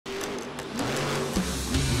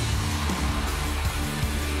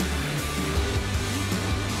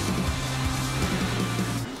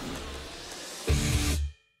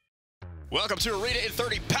Welcome to Arena in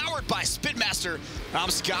 30, powered by Spinmaster. I'm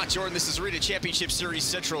Scott Jordan. This is Arena Championship Series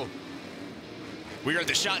Central. We are at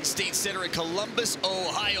the Schottenstein Center in Columbus,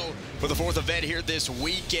 Ohio for the fourth event here this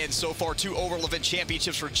weekend. So far, 2 overall event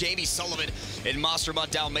championships for Jamie Sullivan and Monster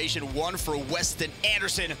Mutt Dalmatian, 1 for Weston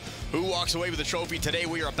Anderson, who walks away with the trophy today.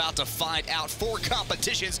 We are about to find out 4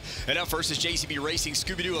 competitions. And up first is JCB Racing,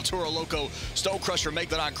 Scooby-Doo, Toro Loco, Stone Crusher,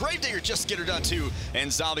 Megalodon, Gravedigger, Just Get Her Done 2,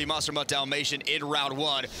 and Zombie Monster Mutt Dalmatian in round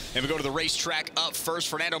 1. And we go to the racetrack up first.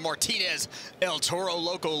 Fernando Martinez, El Toro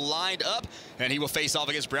Loco lined up, and he will face off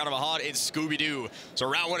against Brianna Mahad and Scooby-Doo. So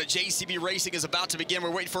round 1 of JCB Racing is about to begin.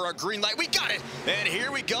 We're waiting for our green light. We got it. And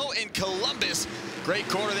here we go in Columbus. Great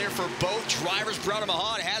corner there for both drivers. Brianna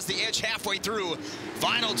Mahad has the edge halfway through.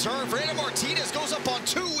 Final turn. Fernando Martinez goes up on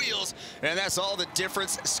 2 wheels. And that's all the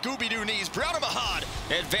difference Scooby-Doo needs. Brianna Mahad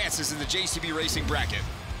advances in the JCB Racing bracket.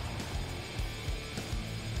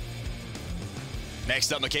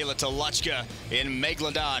 Next up, Michaela Toluchka in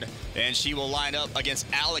Megalodon, and she will line up against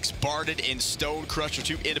Alex Barden in Stone Crusher.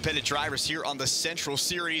 2 independent drivers here on the Central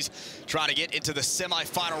Series trying to get into the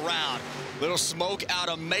semifinal round. Little smoke out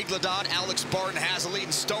of Megalodon. Alex Barden has a lead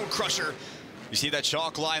in Stone Crusher. You see that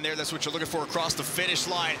chalk line there? That's what you're looking for across the finish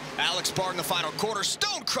line. Alex Barden, the final quarter.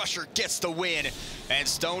 Stone Crusher gets the win, and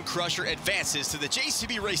Stone Crusher advances to the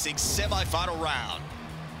JCB Racing semifinal round.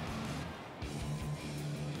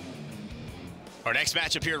 Our next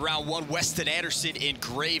matchup here in round 1, Weston Anderson in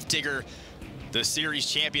Gravedigger, the series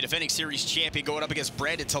champion, defending series champion, going up against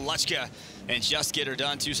Brandon Toluchka and Just Get Her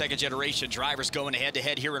Done. 2 second-generation drivers going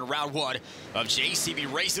head-to-head here in round 1 of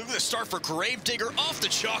JCB Racing. Look at the start for Gravedigger off the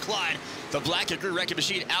chalk line. The black and green wrecking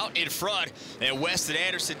machine out in front, and Weston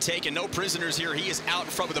Anderson taking no prisoners here. He is out in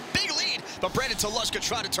front with a big lead, but Brandon Toluchka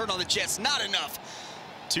trying to turn on the jets. Not enough.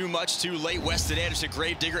 Too much, too late. Weston Anderson,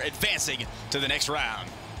 Gravedigger advancing to the next round.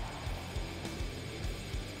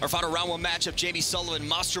 Our final round 1 matchup, Jamie Sullivan,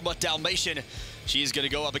 Monster Mutt Dalmatian. She is going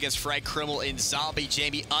to go up against Frank Krimmel in Zombie.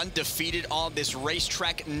 Jamie undefeated on this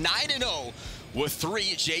racetrack, 9-0 with 3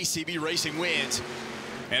 JCB Racing wins.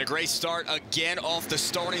 And a great start again off the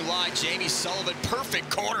starting line. Jamie Sullivan, perfect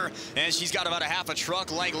corner, and she's got about a half a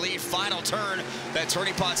truck length lead. Final turn, that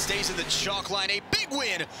turning pod stays in the chalk line. A big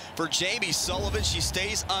win for Jamie Sullivan. She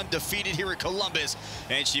stays undefeated here in Columbus,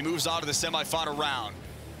 and she moves on to the semifinal round.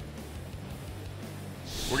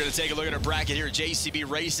 We're going to take a look at our bracket here at JCB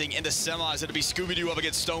Racing. In the semis, it'll be Scooby-Doo up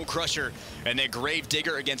against Stone Crusher, and then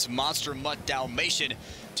Gravedigger against Monster Mutt Dalmatian.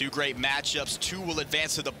 2 great matchups. 2 will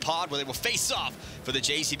advance to the pod where they will face off for the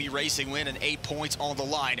JCB Racing win, and 8 points on the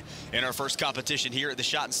line in our first competition here at the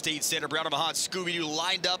Schottenstein Center. Brianna Mahad, Scooby-Doo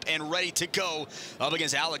lined up and ready to go up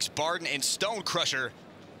against Alex Barden and Stone Crusher.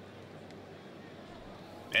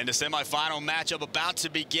 And the semifinal matchup about to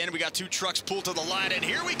begin. We got 2 trucks pulled to the line, and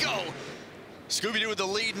here we go. Scooby-Doo with the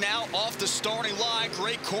lead now off the starting line.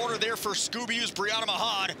 Great corner there for Scooby-Doo's Brianna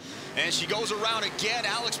Mahad. And she goes around again.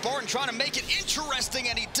 Alex Barden trying to make it interesting,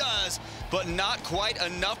 and he does, but not quite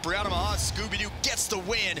enough. Brianna Mahad, Scooby-Doo gets the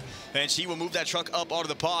win, and she will move that truck up onto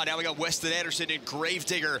the pod. Now we got Weston Anderson and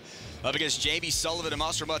Gravedigger up against Jamie Sullivan and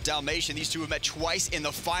Monster Mutt Dalmatian. These 2 have met twice in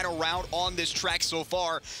the final round on this track so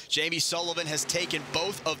far. Jamie Sullivan has taken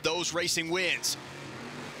both of those racing wins.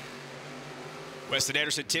 Weston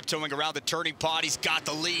Anderson tiptoeing around the turning pod. He's got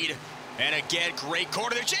the lead. And again, great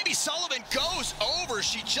corner there. Jamie Sullivan goes over.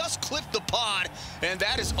 She just clipped the pod. And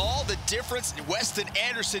that is all the difference Weston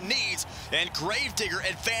Anderson needs. And Gravedigger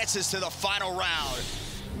advances to the final round.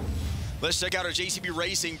 Let's check out our JCB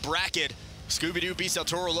Racing bracket. Scooby-Doo beats El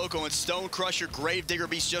Toro Loco and Stone Crusher. Gravedigger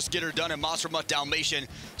beats Just Get Her Done and Monster Mutt Dalmatian.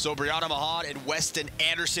 So Brianna Mahad and Weston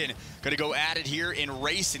Anderson going to go at it here in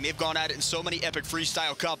racing. They've gone at it in so many epic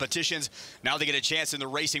freestyle competitions. Now they get a chance in the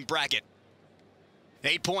racing bracket.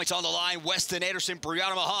 8 points on the line. Weston Anderson,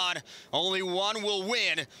 Brianna Mahad. Only one will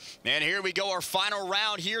win. And here we go, our final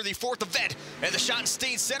round here, the 4th event at the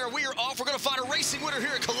Schottenstein Center. We are off. We're going to find a racing winner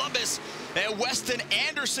here in Columbus. And Weston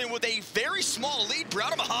Anderson with a very small lead.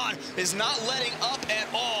 Brianna Mahad is not letting up at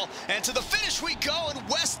all. And to the finish we go, and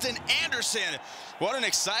Weston Anderson. What an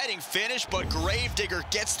exciting finish, but Gravedigger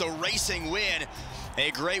gets the racing win. A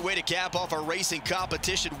great way to cap off our racing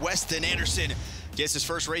competition. Weston Anderson gets his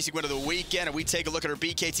first racing win of the weekend, and we take a look at our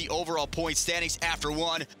BKT overall point standings after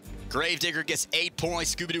 1. Gravedigger gets 8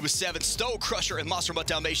 points, Scooby-Doo with 7, Stone Crusher and Monster Mutt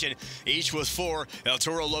Dalmatian each with 4, El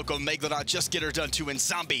Toro Loco, Megalodon, Just Get Her Done 2, and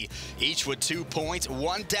Zombie each with 2 points,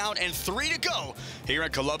 1 down and 3 to go here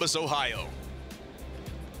in Columbus, Ohio.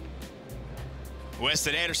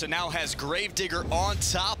 Weston Anderson now has Gravedigger on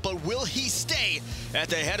top, but will he stay at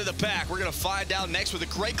the head of the pack? We're going to find out next with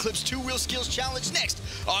the Great Clips 2-Wheel Skills Challenge next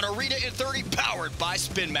on Arena in 30, powered by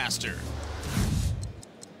Spinmaster.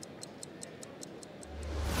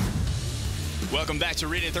 Welcome back to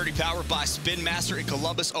Arena 30, powered by Spin Master in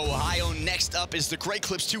Columbus, Ohio. Next up is the Great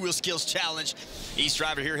Clips 2-Wheel Skills Challenge. Each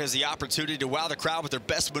driver here has the opportunity to wow the crowd with their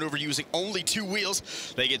best maneuver using only 2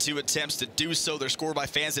 wheels. They get 2 attempts to do so. They're scored by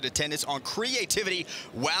fans in attendance on creativity,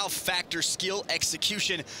 wow factor, skill,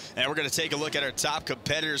 execution. And we're going to take a look at our top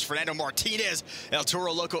competitors. Fernando Martinez, El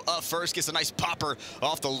Toro Loco up first, gets a nice popper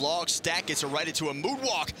off the log stack, gets it right into a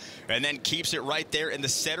moonwalk, and then keeps it right there in the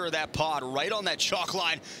center of that pod, right on that chalk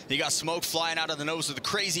line. You got smoke flying out of the nose of the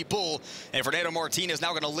Crazy Bull, and Fernando Martinez now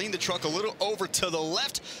going to lean the truck a little over to the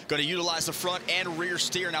left, going to utilize the front and rear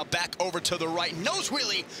steer. Now back over to the right, nose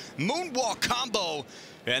wheelie, moonwalk combo,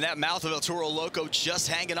 and that mouth of El Toro Loco just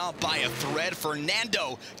hanging on by a thread.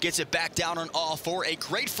 Fernando gets it back down on all 4. A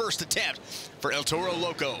great first attempt for El Toro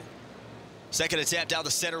Loco. Second attempt down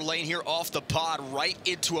the center lane here off the pod, right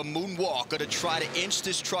into a moonwalk. Going to try to inch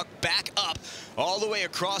this truck back up all the way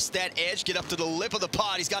across that edge, get up to the lip of the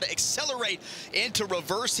pod. He's got to accelerate into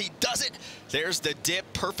reverse. He does it. There's the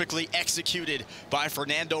dip, perfectly executed by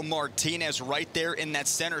Fernando Martinez right there in that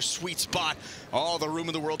center sweet spot. All the room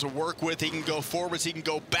in the world to work with. He can go forwards, he can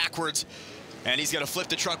go backwards. And he's going to flip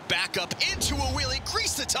the truck back up into a wheelie,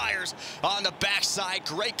 grease the tires on the backside.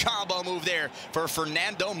 Great combo move there for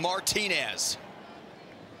Fernando Martinez.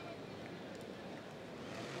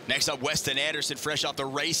 Next up, Weston Anderson, fresh off the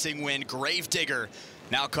racing win. Gravedigger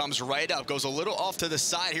now comes right up, goes a little off to the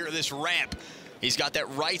side here of this ramp. He's got that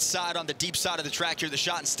right side on the deep side of the track here. The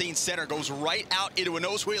Schottenstein center goes right out into a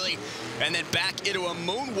nose wheelie and then back into a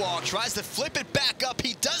moonwalk. Tries to flip it back up.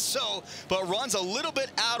 He does so, but runs a little bit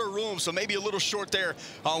out of room. So maybe a little short there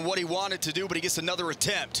on what he wanted to do, but he gets another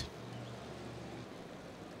attempt.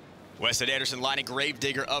 Weston Anderson lining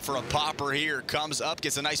Gravedigger up for a popper here. Comes up,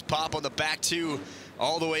 gets a nice pop on the back two.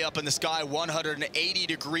 All the way up in the sky,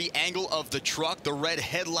 180-degree angle of the truck. The red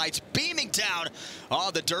headlights beaming down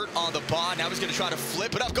on the dirt on the pod. Now he's going to try to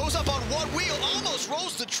flip it up. Goes up on one wheel, almost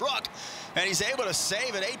rolls the truck. And he's able to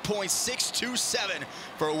save an 8.627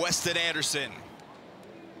 for Weston Anderson.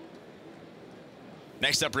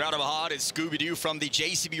 Next up, round of Mahad is Scooby-Doo from the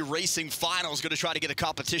JCB Racing Finals. Going to try to get a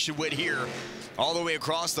competition win here. All the way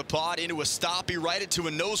across the pod into a stoppie, right into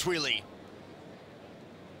a nose wheelie.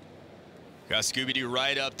 Got Scooby-Doo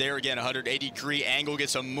right up there again, 180-degree angle,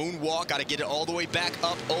 gets a moonwalk, got to get it all the way back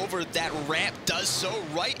up over that ramp, does so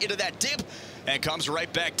right into that dip, and comes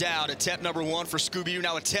right back down. Attempt number 1 for Scooby-Doo,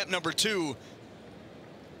 now attempt number 2.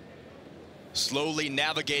 Slowly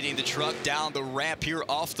navigating the truck down the ramp here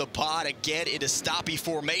off the pod, again into stoppie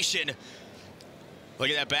formation. Look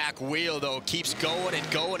at that back wheel, though. Keeps going and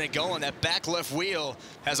going and going. That back left wheel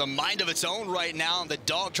has a mind of its own right now. The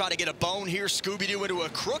dog trying to get a bone here. Scooby-Doo into a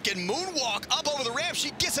crooked moonwalk up over the ramp. She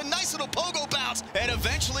gets a nice little pogo bounce. And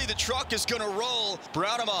eventually the truck is going to roll.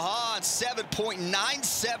 Brown Mahan,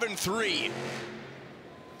 7.973.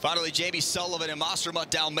 Finally, Jamie Sullivan and Monster Mutt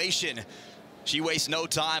Dalmatian. She wastes no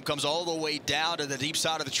time. Comes all the way down to the deep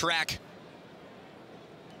side of the track.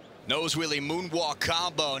 Nose wheelie moonwalk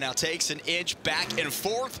combo. Now takes an inch back and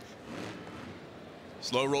forth.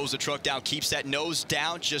 Slow rolls the truck down, keeps that nose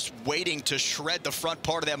down, just waiting to shred the front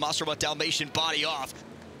part of that Monster Mutt Dalmatian body off.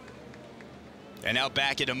 And now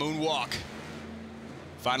back into moonwalk.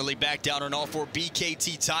 Finally back down on all 4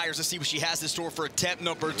 BKT tires. Let's see what she has in store for attempt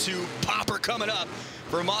number 2. Popper coming up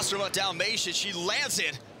for Monster Mutt Dalmatian. She lands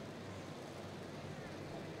it.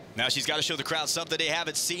 Now she's got to show the crowd something they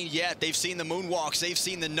haven't seen yet. They've seen the moonwalks. They've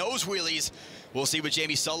seen the nose wheelies. We'll see what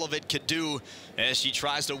Jamie Sullivan could do as she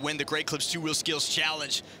tries to win the Great Clips 2-Wheel Skills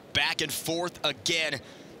Challenge. Back and forth again.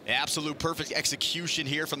 Absolute perfect execution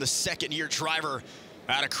here from the second-year driver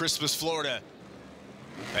out of Christmas, Florida.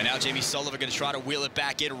 And now Jamie Sullivan going to try to wheel it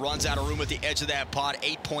back in. Runs out of room at the edge of that pod.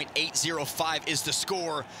 8.805 is the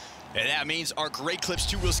score. And that means our Great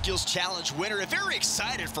Clips 2-Wheel Skills Challenge winner, and very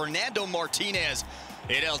excited, Fernando Martinez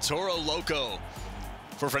in El Toro Loco.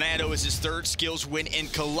 For Fernando, it's his 3rd skills win in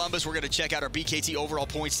Columbus. We're going to check out our BKT overall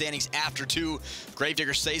point standings after 2.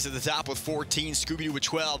 Gravedigger stays at the top with 14, Scooby-Doo with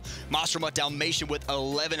 12, Monster Mutt Dalmatian with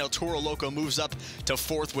 11, El Toro Loco moves up to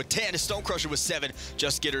 4th with 10, Stone Crusher with 7,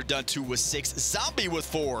 Just Get Her Done 2 with 6, Zombie with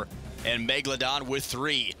 4, and Megalodon with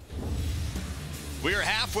 3. We are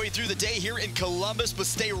halfway through the day here in Columbus, but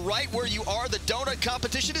stay right where you are. The donut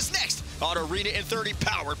competition is next on Arena in 30,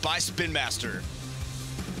 powered by Spin Master.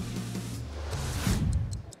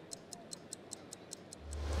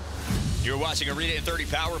 You're watching Arena at 30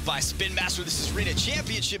 powered by Spin Master. This is Arena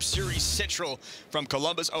Championship Series Central from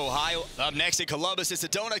Columbus, Ohio. Up next in Columbus, it's a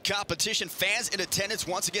donut competition. Fans in attendance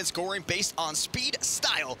once again scoring based on speed,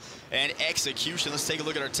 style, and execution. Let's take a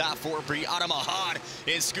look at our top four. Brianna Mahan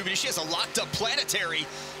in Scooby-Doo. She has a locked up planetary.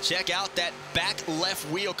 Check out that back left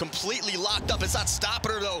wheel completely locked up. It's not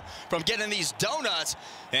stopping her though from getting these donuts.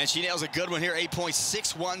 And she nails a good one here,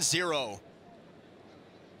 8.610.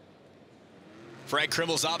 Frank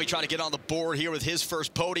Krimmel Zombie trying to get on the board here with his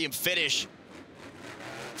first podium finish.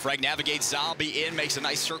 Frank navigates Zombie in, makes a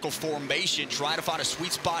nice circle formation, trying to find a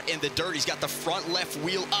sweet spot in the dirt. He's got the front left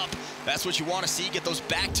wheel up. That's what you want to see. Get those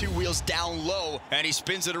back two wheels down low. And he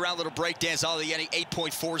spins it around, little breakdance out of the ending,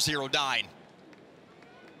 8.409.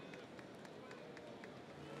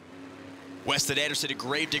 Weston Anderson, a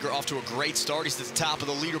Gravedigger, off to a great start. He's at the top of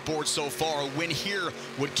the leaderboard so far. A win here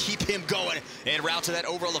would keep him going en route to that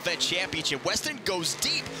overall event championship. Weston goes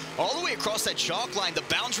deep all the way across that chalk line. The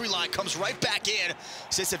boundary line comes right back in.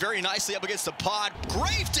 Sits it very nicely up against the pod.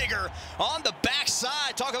 Gravedigger on the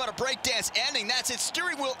backside. Talk about a breakdance ending. That's it.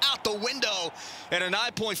 Steering wheel out the window. And a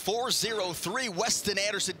 9.403. Weston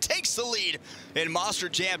Anderson takes the lead in Monster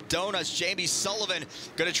Jam Donuts. Jamie Sullivan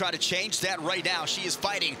going to try to change that right now. She is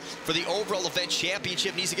fighting for the overall event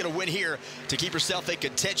championship. Needs to get a win here to keep herself in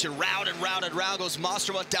contention. Round and round and round goes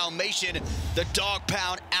Monster Mutt Dalmatian. The dog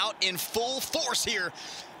pound out in full force here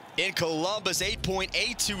in Columbus.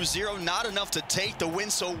 8.820, not enough to take the win.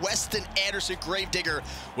 So Weston Anderson, Gravedigger,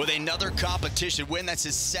 with another competition win. That's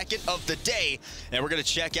his second of the day. And we're going to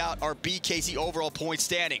check out our BKT overall point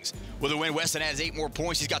standings. With a win, Weston has 8 more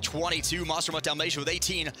points. He's got 22. Monster Mutt Dalmatian with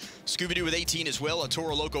 18. Scooby-Doo with 18 as well. A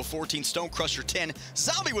Toro Loco 14. Stone Crusher 10.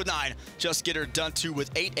 Zombie with 9. Just Get Her Done 2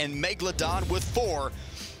 with 8. And Megalodon with 4.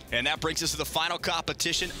 And that brings us to the final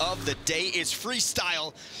competition of the day. It's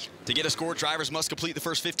freestyle. To get a score, drivers must complete the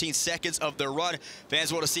first 15 seconds of their run.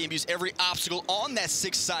 Fans want to see him use every obstacle on that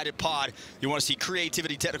 6-sided pod. You want to see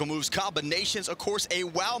creativity, technical moves, combinations, of course, a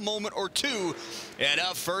wow moment or two. And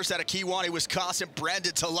up first out of Kewanee, Wisconsin,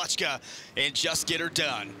 Brandon Toluchka, and Just Get Her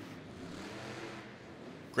Done.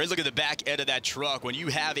 Great look at the back end of that truck. When you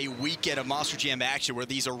have a weekend of Monster Jam action where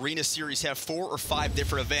these arena series have 4 or 5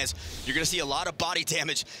 different events, you're going to see a lot of body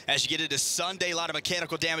damage as you get into Sunday, a lot of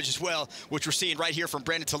mechanical damage as well, which we're seeing right here from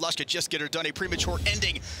Brandon Toluchka. Just Get Her Done, a premature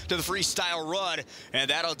ending to the freestyle run. And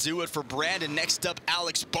that'll do it for Brandon. Next up,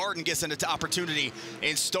 Alex Barton gets an opportunity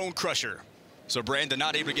in Stone Crusher. So Brandon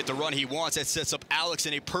not able to get the run he wants. That sets up Alex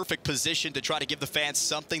in a perfect position to try to give the fans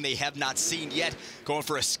something they have not seen yet. Going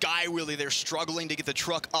for a sky wheelie. They're struggling to get the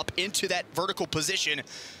truck up into that vertical position.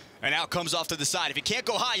 And now comes off to the side. If you can't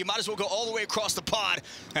go high, you might as well go all the way across the pod.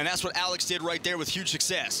 And that's what Alex did right there with huge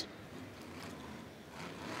success.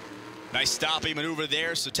 Nice stopping maneuver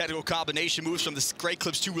there. So technical combination moves from the Great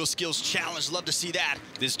Clips 2-wheel skills challenge. Love to see that.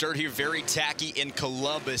 This dirt here very tacky in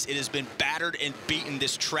Columbus. It has been battered and beaten.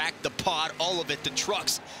 This track, the pod, all of it, the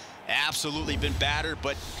trucks absolutely been battered.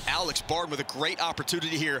 But Alex Barton with a great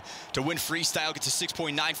opportunity here to win freestyle. Gets a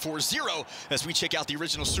 6.940 as we check out the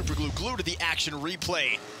original Super Glue Glue to the action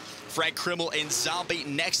replay. Frank Krimmel and Zombie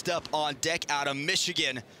next up on deck out of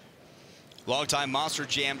Michigan. Longtime Monster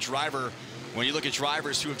Jam driver. When you look at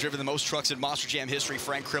drivers who have driven the most trucks in Monster Jam history,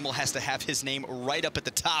 Frank Krimmel has to have his name right up at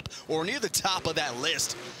the top or near the top of that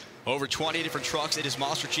list. Over 20 different trucks in his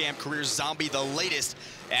Monster Jam career. Zombie, the latest,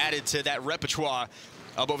 added to that repertoire.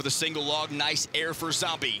 Up over the single log, nice air for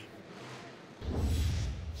Zombie.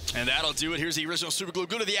 And that'll do it. Here's the original Super Glue.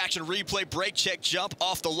 Go to the action replay, brake check, jump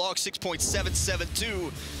off the log,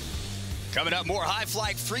 6.772. Coming up, more high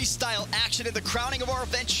flying freestyle action in the crowning of our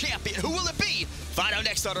event champion. Who will it be? Find out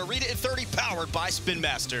next on Arena at 30, powered by Spin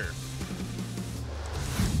Master.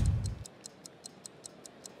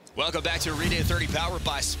 Welcome back to Arena at 30, powered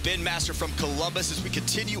by Spin Master from Columbus as we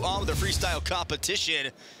continue on with the freestyle competition.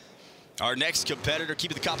 Our next competitor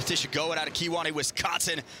keeping the competition going out of Kewanee,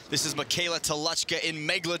 Wisconsin. This is Michaela Toluchka in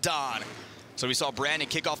Megalodon. So we saw Brandon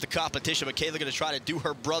kick off the competition. Michaela going to try to do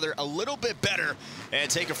her brother a little bit better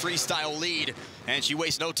and take a freestyle lead. And she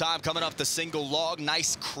wastes no time coming off the single log.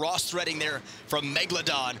 Nice cross-threading there from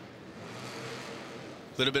Megalodon.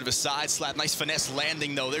 Little bit of a side slap. Nice finesse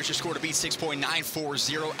landing, though. There's your score to beat,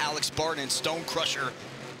 6.940. Alex Barton and Stone Crusher.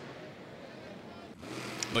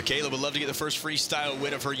 Michaela would love to get the first freestyle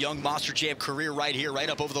win of her young Monster Jam career right here, right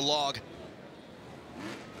up over the log.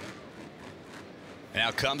 Now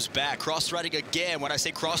comes back, cross-threading again. When I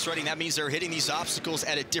say cross-threading, that means they're hitting these obstacles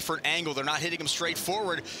at a different angle. They're not hitting them straight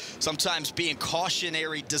forward. Sometimes being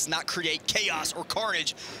cautionary does not create chaos or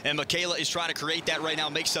carnage. And Michaela is trying to create that right now,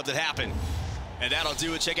 make something happen. And that'll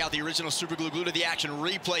do it. Check out the original Super Glue Glue to the Action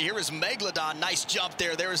replay. Here is Megalodon. Nice jump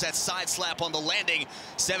there. There is that side slap on the landing.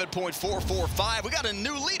 7.445. We got a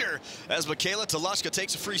new leader as Michaela Toloshka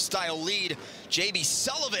takes a freestyle lead. Jamie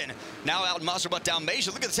Sullivan now out in Monster Butt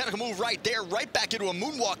Dalmatian. Look at the technical move right there. Right back into a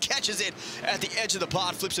moonwalk. Catches it at the edge of the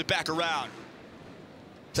pod. Flips it back around.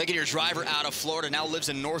 Taking your driver out of Florida. Now lives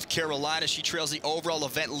in North Carolina. She trails the overall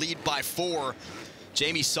event lead by 4.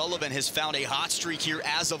 Jamie Sullivan has found a hot streak here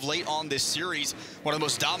as of late on this series. One of the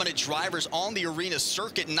most dominant drivers on the arena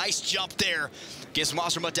circuit. Nice jump there. Gets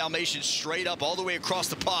Monster Butt Dalmatian straight up all the way across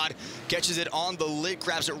the pod. Catches it on the lid,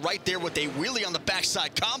 grabs it right there with a wheelie on the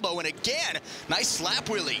backside combo. And again, nice slap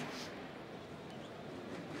wheelie.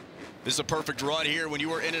 This is a perfect run here. When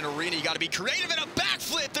you are in an arena, you got to be creative in a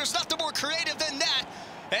backflip. There's nothing more creative than that.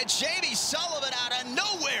 And Jamie Sullivan out of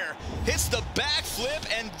nowhere hits the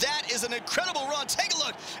backflip, and that is an incredible run. Take a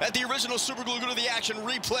look at the original Super Glue Glue to the Action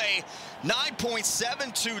replay.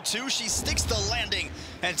 9.722. She sticks the landing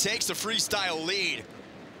and takes the freestyle lead.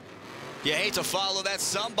 You hate to follow that.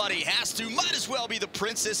 Somebody has to. Might as well be the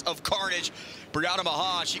Princess of Carnage, Brianna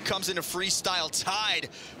Mahan. She comes into freestyle tied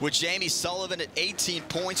with Jamie Sullivan at 18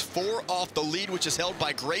 points, 4 off the lead, which is held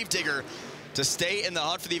by Gravedigger. To stay in the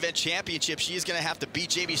hunt for the event championship, she is going to have to beat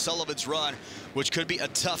Jamie Sullivan's run, which could be a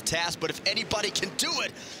tough task. But if anybody can do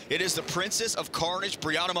it, it is the Princess of Carnage,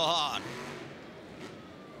 Brianna Mahan.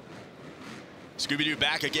 Scooby-Doo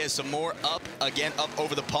back again, some more up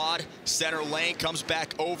over the pod. Center lane, comes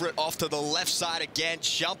back over it, off to the left side again,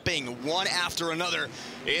 jumping one after another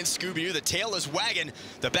in Scooby-Doo. The tail is wagging.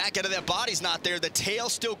 The back end of that body's not there. The tail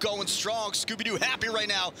still going strong. Scooby-Doo happy right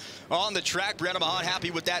now on the track. Brianna Mahan happy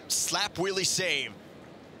with that slap wheelie save.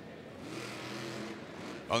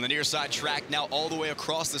 On the near side track, now all the way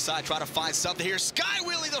across the side, trying to find something here. Sky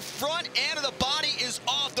wheelie, the front end of the body is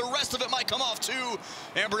off. The rest of it might come off too.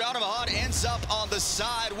 And Brianna Mahan ends up on the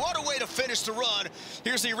side. What a way to finish the run.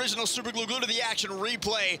 Here's the original Super Glue Glue to the Action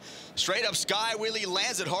replay. Straight up sky wheelie,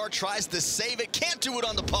 lands it hard, tries to save it, can't do it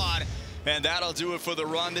on the pod. And that'll do it for the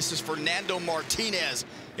run. This is Fernando Martinez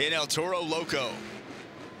in El Toro Loco.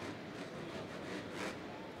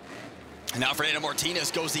 And now Fernando Martinez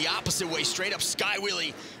goes the opposite way, straight up sky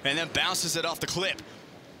wheelie, and then bounces it off the clip.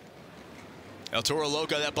 El Toro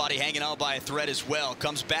Loco, that body hanging on by a thread as well.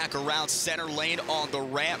 Comes back around center lane on the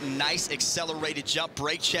ramp. Nice accelerated jump,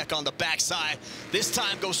 brake check on the backside. This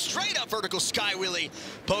time goes straight up vertical sky wheelie.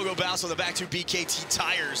 Pogo bounce on the back two BKT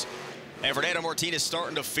tires. And Fernando Martinez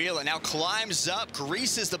starting to feel it. Now climbs up,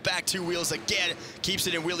 greases the back two wheels again, keeps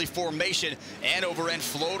it in wheelie formation, and over end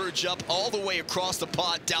floater jump all the way across the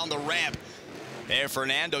pod down the ramp. And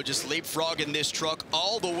Fernando just leapfrogging this truck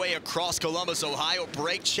all the way across Columbus, Ohio.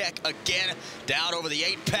 Brake check again, down over the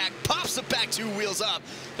 8-pack, pops the back two wheels up.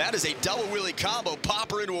 That is a double wheelie combo,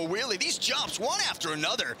 popper into a wheelie. These jumps, one after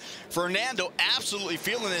another. Fernando absolutely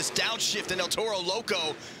feeling this downshift in El Toro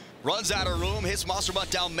Loco. Runs out of room, hits Monster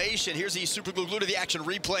Butt Dalmatian. Here's the Super Glue Glue to the Action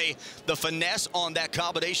replay. The finesse on that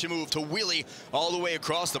combination move to wheelie all the way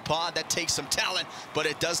across the pod. That takes some talent, but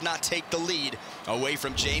it does not take the lead away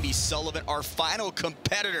from Jamie Sullivan. Our final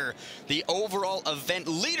competitor, the overall event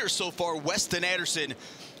leader so far, Weston Anderson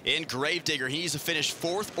in Gravedigger. He needs to finish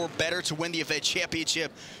 4th or better to win the event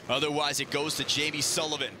championship. Otherwise, it goes to Jamie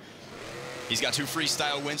Sullivan. He's got 2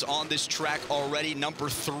 freestyle wins on this track already. Number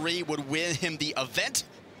 3 would win him the event.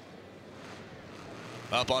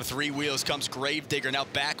 Up on 3 wheels comes Gravedigger, now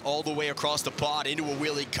back all the way across the pod into a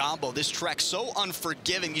wheelie combo. This track so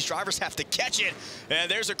unforgiving, these drivers have to catch it.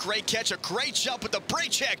 And there's a great catch, a great jump with the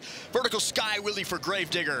brake check. Vertical sky wheelie for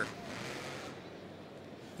Gravedigger.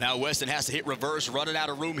 Now Weston has to hit reverse, running out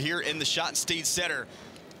of room here in the Schottenstein Center.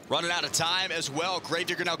 Running out of time as well.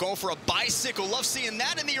 Gravedigger now going for a bicycle. Love seeing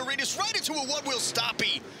that in the arena. It's right into a one-wheel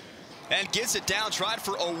stoppie. And gets it down, tried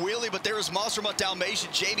for a wheelie, but there is Monster Butt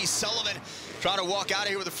Dalmatian, Jamie Sullivan, trying to walk out of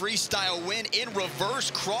here with a freestyle win in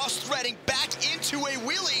reverse, cross-threading back into a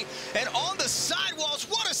wheelie, and on the sidewalls,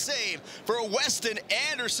 what a save for Weston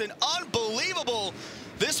Anderson. Unbelievable.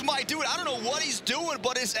 This might do it. I don't know what he's doing,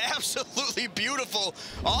 but it's absolutely beautiful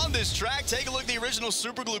on this track. Take a look at the original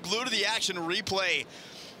Super Glue Glue to the Action replay.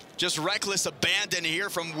 Just reckless abandon here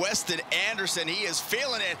from Weston Anderson. He is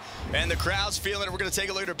feeling it, and the crowd's feeling it. We're going to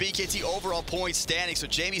take a look at our BKT overall point standing. So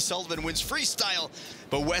Jamie Sullivan wins freestyle,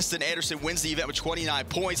 but Weston Anderson wins the event with 29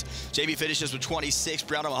 points. Jamie finishes with 26,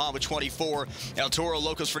 Brianna Mahan with 24, El Toro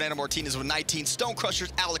Loco's Fernando Martinez with 19, Stone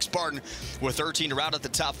Crushers Alex Barton with 13 to round out the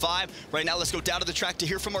top 5. Right now, let's go down to the track to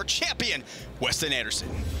hear from our champion, Weston Anderson.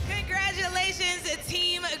 Congratulations,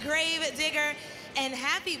 Team Gravedigger, and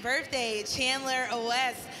happy birthday, Chandler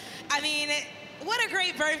West. I mean, what a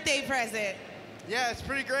great birthday present. Yeah, it's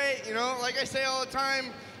pretty great. You know, like I say all the time,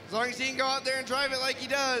 as long as he can go out there and drive it like he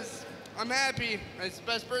does, I'm happy. It's the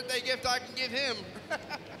best birthday gift I can give him.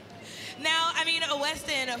 Now, I mean,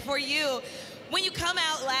 Weston, for you, when you come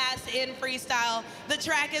out last in freestyle, the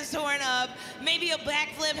track is torn up, maybe a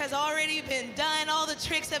backflip has already been done, all the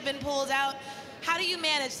tricks have been pulled out. How do you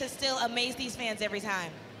manage to still amaze these fans every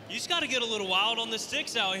time? You just got to get a little wild on the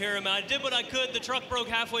sticks out here. I mean, I did what I could. The truck broke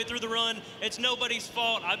halfway through the run. It's nobody's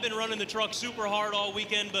fault. I've been running the truck super hard all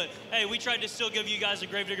weekend, but hey, we tried to still give you guys a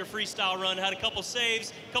Gravedigger freestyle run. Had a couple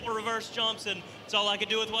saves, a couple reverse jumps, and it's all I could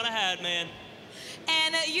do with what I had, man.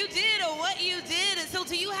 And you did what you did. So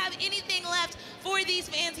do you have anything left for these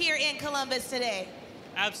fans here in Columbus today?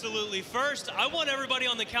 Absolutely. First, I want everybody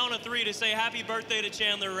on the count of 3 to say happy birthday to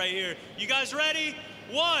Chandler right here. You guys ready?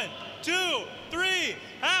 1, 2, 3.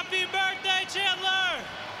 Happy birthday, Chandler!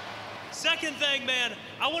 Second thing, man,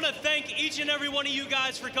 I want to thank each and every one of you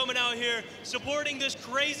guys for coming out here, supporting this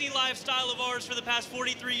crazy lifestyle of ours for the past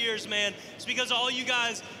 43 years, man. It's because of all you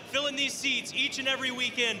guys filling these seats each and every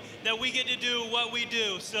weekend that we get to do what we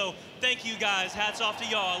do. So thank you guys. Hats off to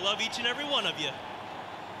y'all. I love each and every one of you.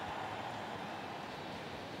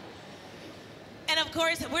 And of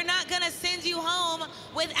course, we're not gonna send you home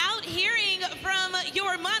without hearing from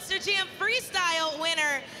your Monster Jam freestyle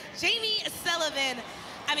winner, Jamie Sullivan.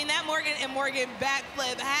 I mean, that Morgan and Morgan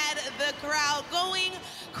backflip had the crowd going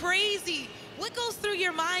crazy. What goes through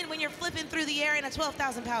your mind when you're flipping through the air in a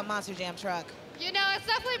 12,000-pound Monster Jam truck? You know, it's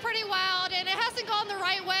definitely pretty wild, and it hasn't gone the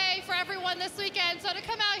right way for everyone this weekend. So to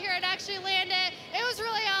come out here and actually land it, it was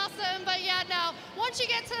really awesome. But yeah, no, once you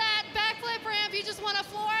get to that backflip ramp, you just want to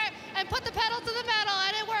floor it and put the pedal to the metal,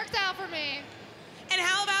 and it worked out for me. And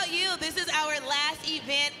how about you? This is our last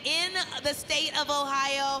event in the state of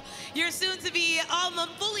Ohio. Your soon-to-be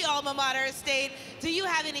fully alma mater state. Do you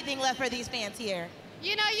have anything left for these fans here?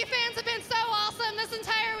 You know, you fans have been so awesome this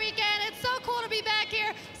entire weekend. It's so cool to be back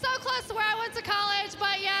here, so close to where I went to college.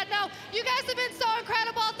 But yeah, no, you guys have been so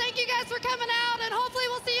incredible. Thank you guys for coming out, and hopefully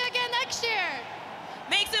we'll see you again next year.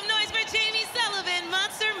 Make some noise for Jamie Sullivan,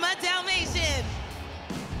 Monster Mud Dalmatian.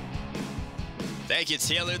 Thank you,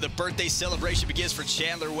 Taylor. The birthday celebration begins for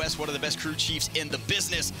Chandler West, one of the best crew chiefs in the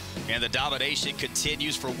business. And the domination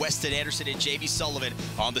continues for Weston Anderson and Jamie Sullivan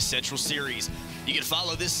on the Central Series. You can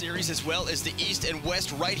follow this series as well as the East and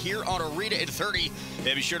West right here on Arena in 30.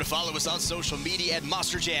 And be sure to follow us on social media at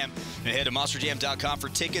Monster Jam. And head to monsterjam.com for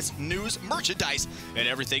tickets, news, merchandise, and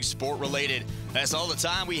everything sport-related. That's all the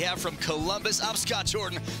time we have from Columbus. I'm Scott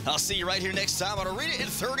Jordan. I'll see you right here next time on Arena in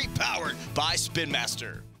 30, powered by Spin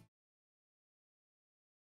Master.